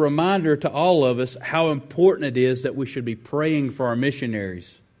 And it's a reminder to all of us how important it is that we should be praying for our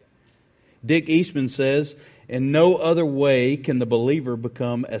missionaries. Dick Eastman says, in no other way can the believer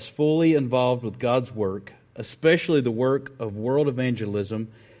become as fully involved with God's work, especially the work of world evangelism,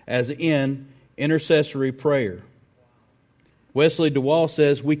 as in intercessory prayer. Wesley DeWall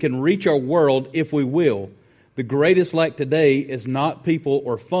says, we can reach our world if we will. The greatest lack today is not people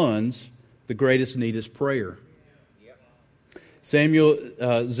or funds. The greatest need is prayer. Samuel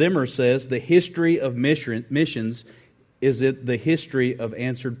Zimmer says, the history of missions is the history of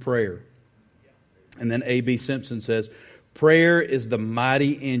answered prayer. And then A.B. Simpson says, prayer is the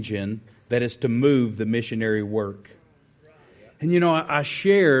mighty engine that is to move the missionary work. And you know, I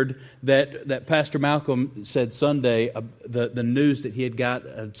shared that Pastor Malcolm said Sunday, the news that he had got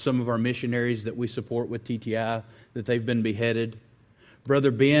some of our missionaries that we support with TTI, that they've been beheaded.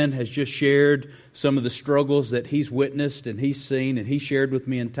 Brother Ben has just shared some of the struggles that he's witnessed and he's seen, and he shared with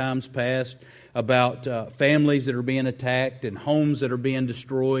me in times past about families that are being attacked and homes that are being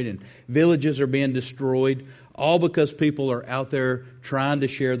destroyed and villages are being destroyed, all because people are out there trying to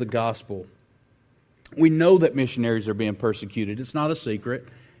share the gospel. We know that missionaries are being persecuted. It's not a secret.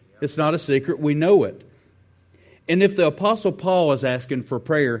 It's not a secret. We know it. And if the Apostle Paul is asking for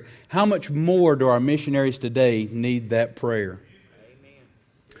prayer, how much more do our missionaries today need that prayer?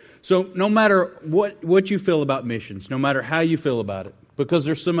 So no matter what you feel about missions, no matter how you feel about it, because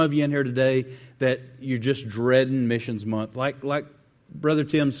there's some of you in here today that you're just dreading missions month. Like Brother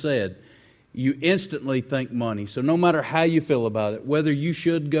Tim said, you instantly think money. So no matter how you feel about it, whether you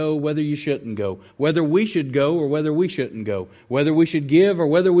should go, whether you shouldn't go, whether we should go or whether we shouldn't go, whether we should give or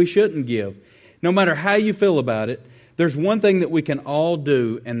whether we shouldn't give, no matter how you feel about it, there's one thing that we can all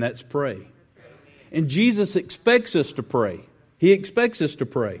do, and that's pray. And Jesus expects us to pray. He expects us to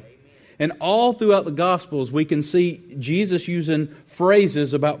pray. And all throughout the Gospels, we can see Jesus using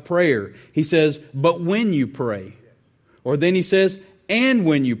phrases about prayer. He says, but when you pray. Or then he says, and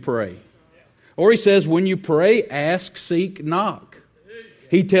when you pray. Or he says, when you pray, ask, seek, knock.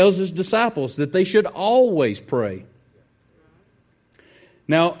 He tells his disciples that they should always pray.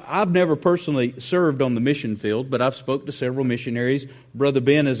 Now, I've never personally served on the mission field, but I've spoke to several missionaries. Brother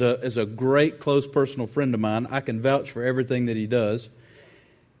Ben is a great, close personal friend of mine. I can vouch for everything that he does.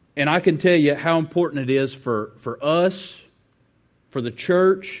 And I can tell you how important it is for us, for the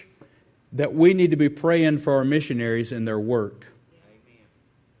church, that we need to be praying for our missionaries and their work.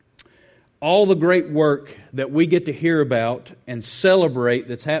 All the great work that we get to hear about and celebrate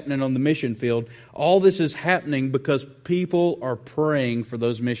that's happening on the mission field, all this is happening because people are praying for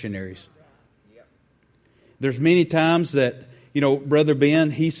those missionaries. There's many times that, Brother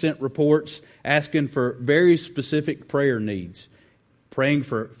Ben, he sent reports asking for very specific prayer needs. Praying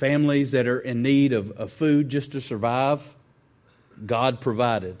for families that are in need of food just to survive. God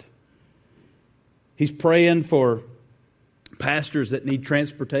provided. He's praying for pastors that need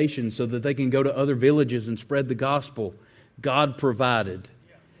transportation so that they can go to other villages and spread the gospel. God provided.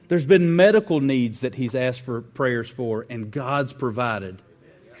 There's been medical needs that he's asked for prayers for, and God's provided.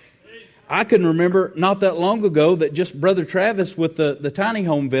 I can remember not that long ago that just Brother Travis with the tiny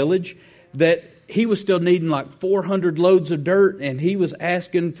home village, that he was still needing like 400 loads of dirt, and he was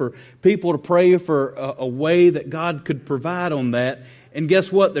asking for people to pray for a way that God could provide on that. And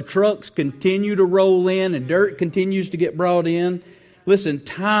guess what? The trucks continue to roll in and dirt continues to get brought in. Listen,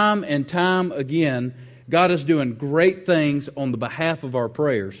 time and time again, God is doing great things on the behalf of our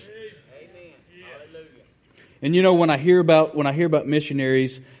prayers. Amen. Hallelujah. And you know, when I hear about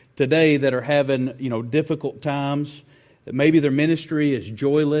missionaries today that are having, difficult times, that maybe their ministry is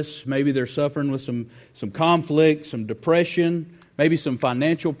joyless, maybe they're suffering with some conflict, some depression, maybe some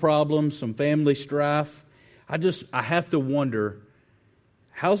financial problems, some family strife, I have to wonder,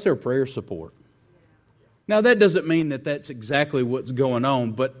 how's their prayer support? Now, that doesn't mean that that's exactly what's going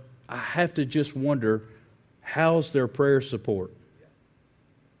on, but I have to just wonder, how's their prayer support?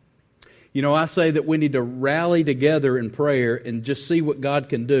 I say that we need to rally together in prayer and just see what God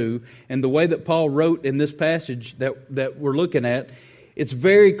can do. And the way that Paul wrote in this passage that we're looking at, it's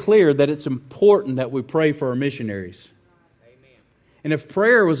very clear that it's important that we pray for our missionaries. Amen. And if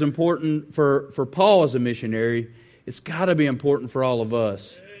prayer was important for Paul as a missionary, it's got to be important for all of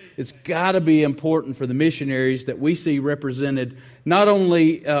us. It's got to be important for the missionaries that we see represented not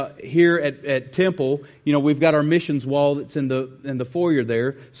only here at Temple. We've got our missions wall that's in the foyer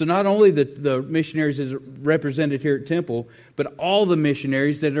there. So not only the missionaries is represented here at Temple, but all the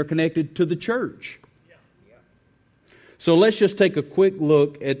missionaries that are connected to the church. So let's just take a quick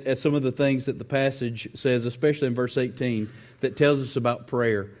look at some of the things that the passage says, especially in verse 18, that tells us about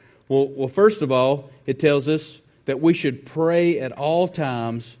prayer. Well, first of all, it tells us that we should pray at all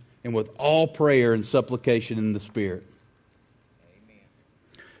times and with all prayer and supplication in the Spirit. Amen.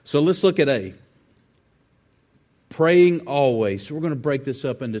 So let's look at A. Praying always. So we're going to break this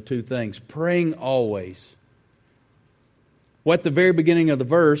up into two things. Praying always. Well, at the very beginning of the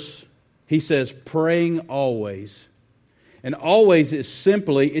verse, he says, praying always. And always it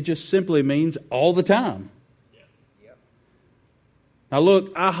just simply means all the time. Yep. Now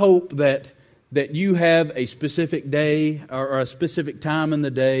look, I hope that you have a specific day or a specific time in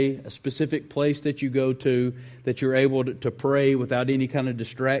the day, a specific place that you go to, that you're able to pray without any kind of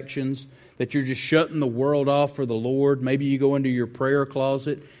distractions, that you're just shutting the world off for the Lord. Maybe you go into your prayer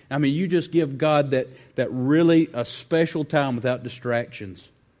closet. I mean, you just give God that really a special time without distractions.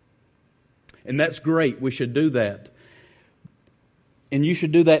 And that's great. We should do that. And you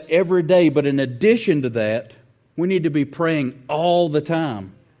should do that every day. But in addition to that, we need to be praying all the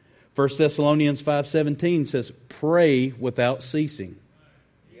time. 1 Thessalonians 5:17 says, pray without ceasing.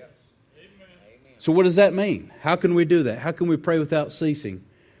 Yes. So what does that mean? How can we do that? How can we pray without ceasing?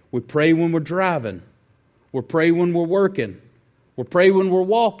 We pray when we're driving. We pray when we're working. We pray when we're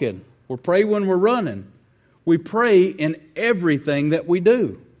walking. We pray when we're running. We pray in everything that we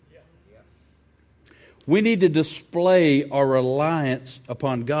do. We need to display our reliance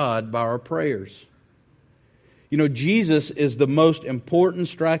upon God by our prayers. Jesus is the most important,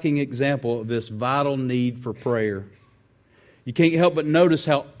 striking example of this vital need for prayer. You can't help but notice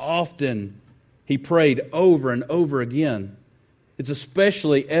how often he prayed over and over again. It's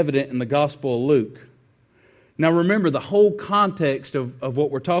especially evident in the Gospel of Luke. Now remember, the whole context of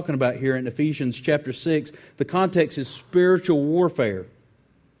what we're talking about here in Ephesians chapter 6, the context is spiritual warfare.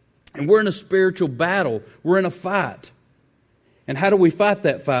 And we're in a spiritual battle. We're in a fight. And how do we fight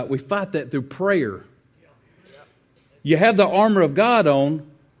that fight? We fight that through prayer. You have the armor of God on,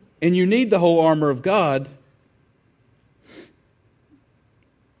 and you need the whole armor of God.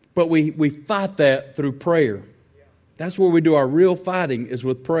 But we fight that through prayer. That's where we do our real fighting, is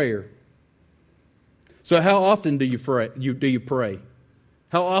with prayer. So how often do you pray?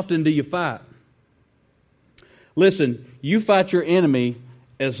 How often do you fight? Listen, you fight your enemy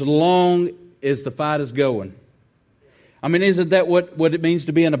as long as the fight is going. I mean, isn't that what it means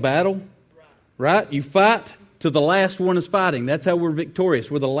to be in a battle? Right? You fight till the last one is fighting. That's how we're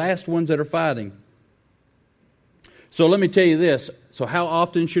victorious. We're the last ones that are fighting. So let me tell you this. So how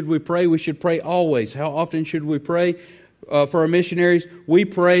often should we pray? We should pray always. How often should we pray for our missionaries? We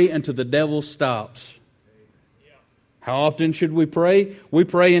pray until the devil stops. How often should we pray? We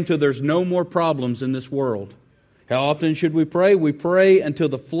pray until there's no more problems in this world. How often should we pray? We pray until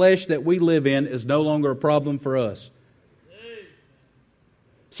the flesh that we live in is no longer a problem for us.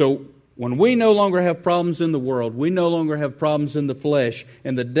 So when we no longer have problems in the world, we no longer have problems in the flesh,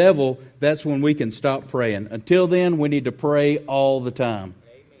 and the devil, that's when we can stop praying. Until then, we need to pray all the time.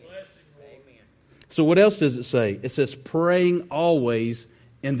 Amen. So what else does it say? It says praying always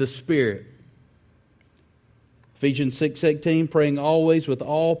in the Spirit. Ephesians 6:18, praying always with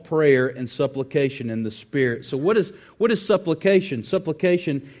all prayer and supplication in the Spirit. So what is supplication?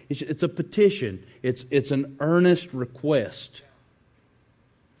 Supplication, it's a petition. It's an earnest request.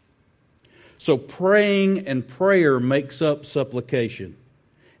 So praying and prayer makes up supplication.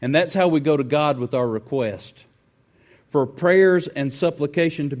 And that's how we go to God with our request. For prayers and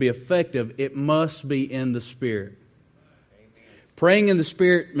supplication to be effective, it must be in the Spirit. Amen. Praying in the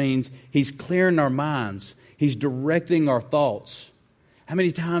Spirit means He's clearing our minds. He's directing our thoughts. How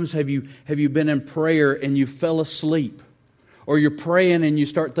many times have you been in prayer and you fell asleep? Or you're praying and you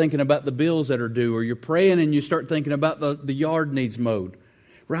start thinking about the bills that are due. Or you're praying and you start thinking about the yard needs mowed.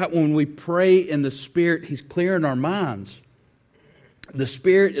 Right? When we pray in the Spirit, He's clearing our minds. The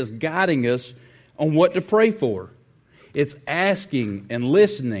Spirit is guiding us on what to pray for. It's asking and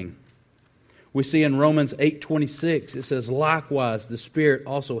listening. We see in Romans 8:26, it says, likewise, the Spirit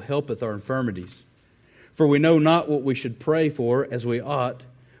also helpeth our infirmities. For we know not what we should pray for as we ought,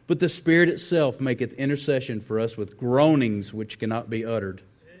 but the Spirit itself maketh intercession for us with groanings which cannot be uttered.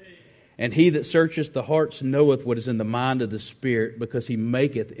 And He that searcheth the hearts knoweth what is in the mind of the Spirit, because He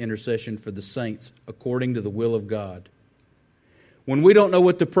maketh intercession for the saints according to the will of God. When we don't know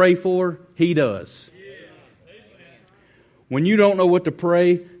what to pray for, He does. When you don't know what to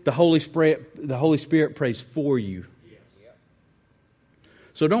pray, the Holy Spirit prays for you.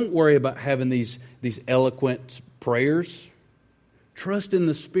 So don't worry about having these eloquent prayers. Trust in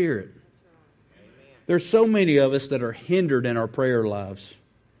the Spirit. There's so many of us that are hindered in our prayer lives.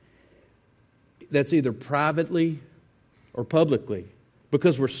 That's either privately or publicly,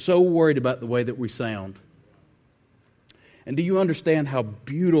 because we're so worried about the way that we sound. And do you understand how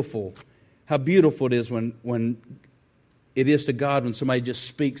beautiful it is when it is to God when somebody just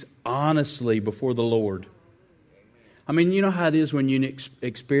speaks honestly before the Lord? I mean, you know how it is when you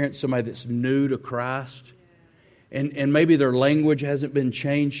experience somebody that's new to Christ, and maybe their language hasn't been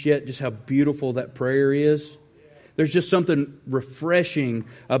changed yet, just how beautiful that prayer is. There's just something refreshing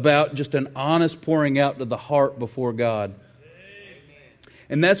about just an honest pouring out to the heart before God.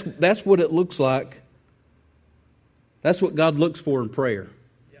 And that's what it looks like. That's what God looks for in prayer.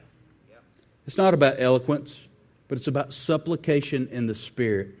 It's not about eloquence, but it's about supplication in the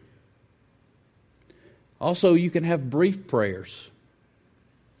Spirit. Also, you can have brief prayers.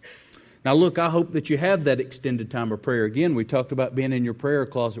 Now look, I hope that you have that extended time of prayer. Again, we talked about being in your prayer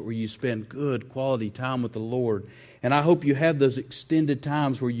closet where you spend good quality time with the Lord. And I hope you have those extended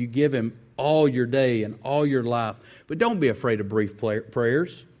times where you give Him all your day and all your life. But don't be afraid of brief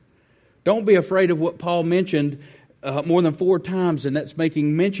prayers. Don't be afraid of what Paul mentioned more than 4 times, and that's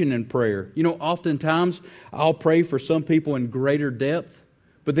making mention in prayer. You know, oftentimes I'll pray for some people in greater depth,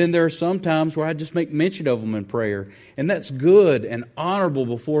 but then there are some times where I just make mention of them in prayer, and that's good and honorable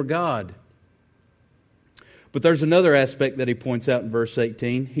before God. But there's another aspect that he points out in verse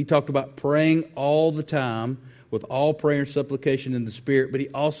 18. He talked about praying all the time with all prayer and supplication in the Spirit, but he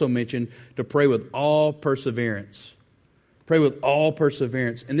also mentioned to pray with all perseverance. Pray with all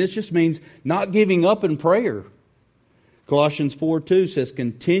perseverance. And this just means not giving up in prayer. Colossians 4:2 says,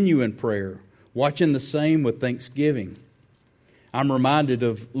 continue in prayer, watching the same with thanksgiving. I'm reminded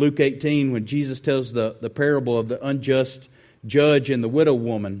of Luke 18 when Jesus tells the parable of the unjust judge and the widow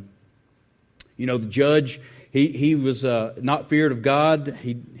woman. You know, the judge, he was not feared of God.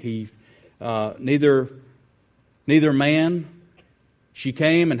 Neither man. She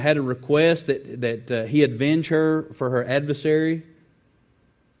came and had a request that he avenge her for her adversary.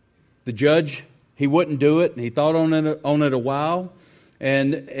 The judge, he wouldn't do it, and he thought on it a while,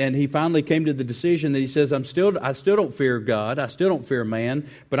 and he finally came to the decision that he says, I still don't fear God, I still don't fear man,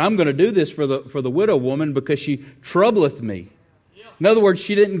 but I'm going to do this for the widow woman because she troubleth me. In other words,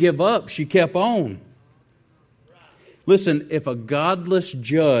 she didn't give up; she kept on. Listen, if a godless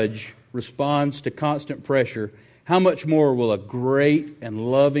judge responds to constant pressure, how much more will a great and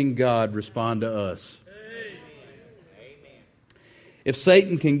loving God respond to us? If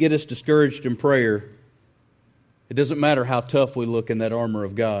Satan can get us discouraged in prayer, it doesn't matter how tough we look in that armor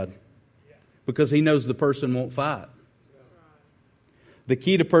of God, because he knows the person won't fight. The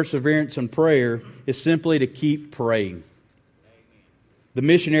key to perseverance in prayer is simply to keep praying. The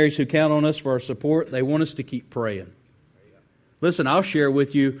missionaries who count on us for our support, they want us to keep praying. Listen, I'll share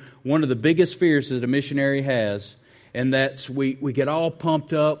with you one of the biggest fears that a missionary has, and that's we get all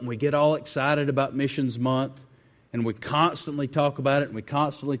pumped up and we get all excited about Missions Month, and we constantly talk about it, and we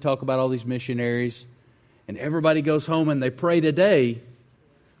constantly talk about all these missionaries, and everybody goes home and they pray today,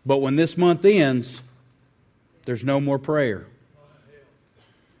 but when this month ends, there's no more prayer.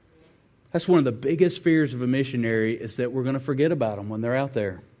 That's one of the biggest fears of a missionary, is that we're going to forget about them when they're out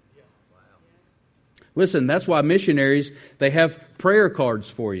there. Listen, that's why missionaries, they have prayer cards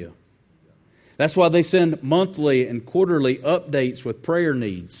for you. That's why they send monthly and quarterly updates with prayer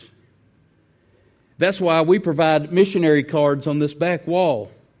needs. That's why we provide missionary cards on this back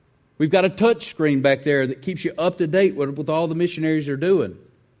wall. We've got a touch screen back there that keeps you up to date with all the missionaries are doing.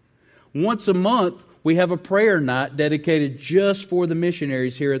 Once a month, we have a prayer night dedicated just for the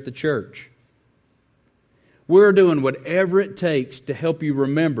missionaries here at the church. We're doing whatever it takes to help you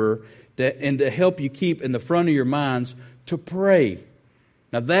remember and to help you keep in the front of your minds to pray.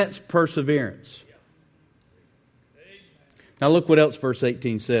 Now that's perseverance. Now look what else verse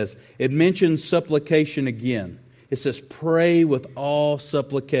 18 says. It mentions supplication again. It says, pray with all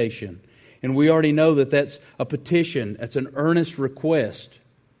supplication. And we already know that that's a petition. That's an earnest request.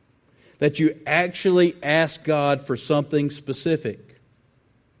 That you actually ask God for something specific.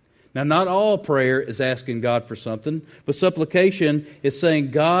 Now, not all prayer is asking God for something, but supplication is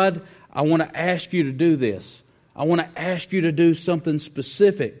saying, God, I want to ask you to do this. I want to ask you to do something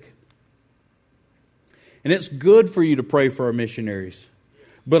specific. And it's good for you to pray for our missionaries.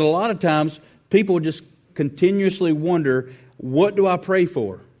 But a lot of times, people just continuously wonder, what do I pray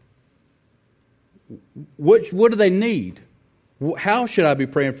for? What do they need? How should I be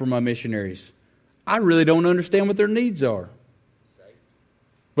praying for my missionaries? I really don't understand what their needs are.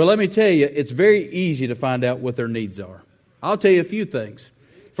 But let me tell you, it's very easy to find out what their needs are. I'll tell you a few things.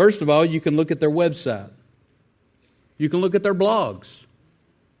 First of all, you can look at their website. You can look at their blogs.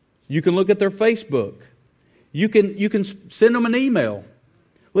 You can look at their Facebook. You can send them an email.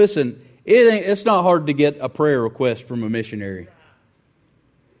 Listen, it's not hard to get a prayer request from a missionary.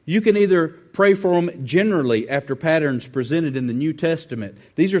 You can either pray for them generally after patterns presented in the New Testament.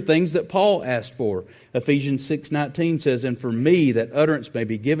 These are things that Paul asked for. Ephesians 6:19 says, and for me that utterance may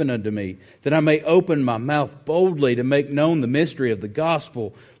be given unto me, that I may open my mouth boldly to make known the mystery of the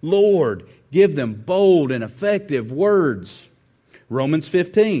gospel. Lord, give them bold and effective words. Romans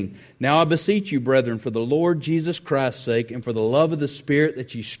 15, now I beseech you, brethren, for the Lord Jesus Christ's sake and for the love of the Spirit,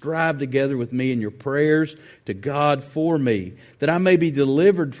 that ye strive together with me in your prayers to God for me, that I may be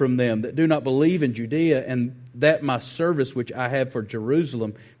delivered from them that do not believe in Judea, and that my service which I have for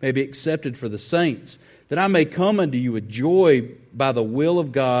Jerusalem may be accepted for the saints, that I may come unto you with joy by the will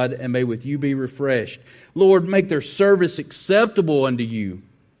of God, and may with you be refreshed. Lord, make their service acceptable unto you.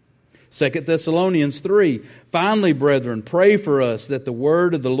 2 Thessalonians 3, finally, brethren, pray for us that the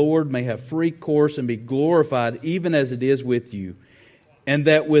word of the Lord may have free course and be glorified, even as it is with you, and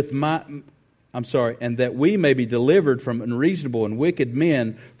that that we may be delivered from unreasonable and wicked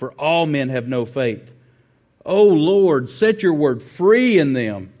men, for all men have no faith. O Lord, set your word free in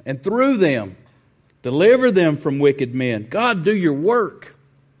them and through them. Deliver them from wicked men. God, do your work.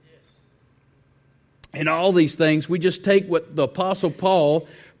 In all these things, we just take what the Apostle Paul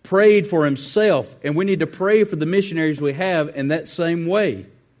prayed for himself, and we need to pray for the missionaries we have in that same way.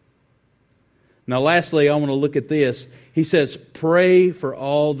 Now lastly, I want to look at this. He says, pray for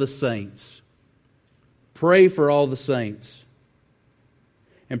all the saints. Pray for all the saints.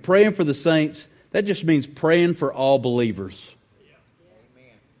 And praying for the saints, that just means praying for all believers.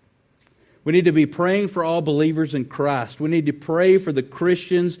 We need to be praying for all believers in Christ. We need to pray for the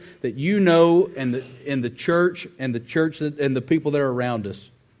Christians that you know and the church and the people that are around us.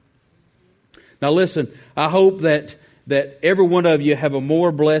 Now listen, I hope that every one of you have a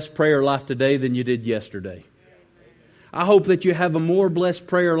more blessed prayer life today than you did yesterday. I hope that you have a more blessed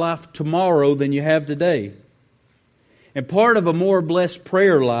prayer life tomorrow than you have today. And part of a more blessed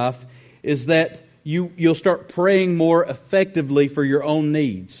prayer life is that you'll start praying more effectively for your own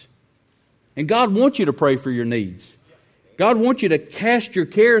needs. And God wants you to pray for your needs. God wants you to cast your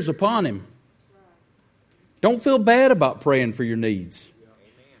cares upon Him. Don't feel bad about praying for your needs.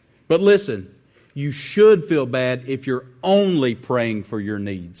 But listen, you should feel bad if you're only praying for your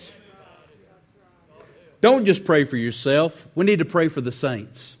needs. Don't just pray for yourself. We need to pray for the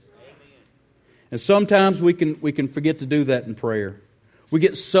saints. And sometimes we can forget to do that in prayer. We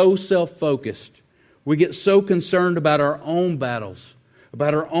get so self-focused. We get so concerned about our own battles,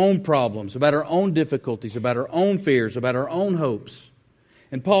 about our own problems, about our own difficulties, about our own fears, about our own hopes.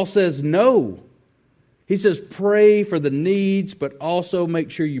 And Paul says, no. He says, pray for the needs, but also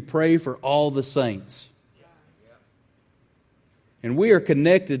make sure you pray for all the saints. And we are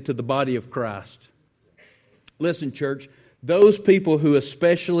connected to the body of Christ. Listen, church, those people who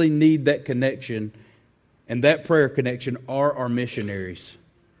especially need that connection and that prayer connection are our missionaries.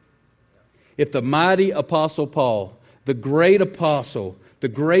 If the mighty Apostle Paul, the great apostle, the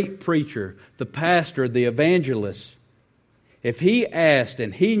great preacher, the pastor, the evangelist, if he asked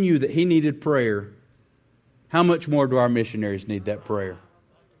and he knew that he needed prayer, how much more do our missionaries need that prayer?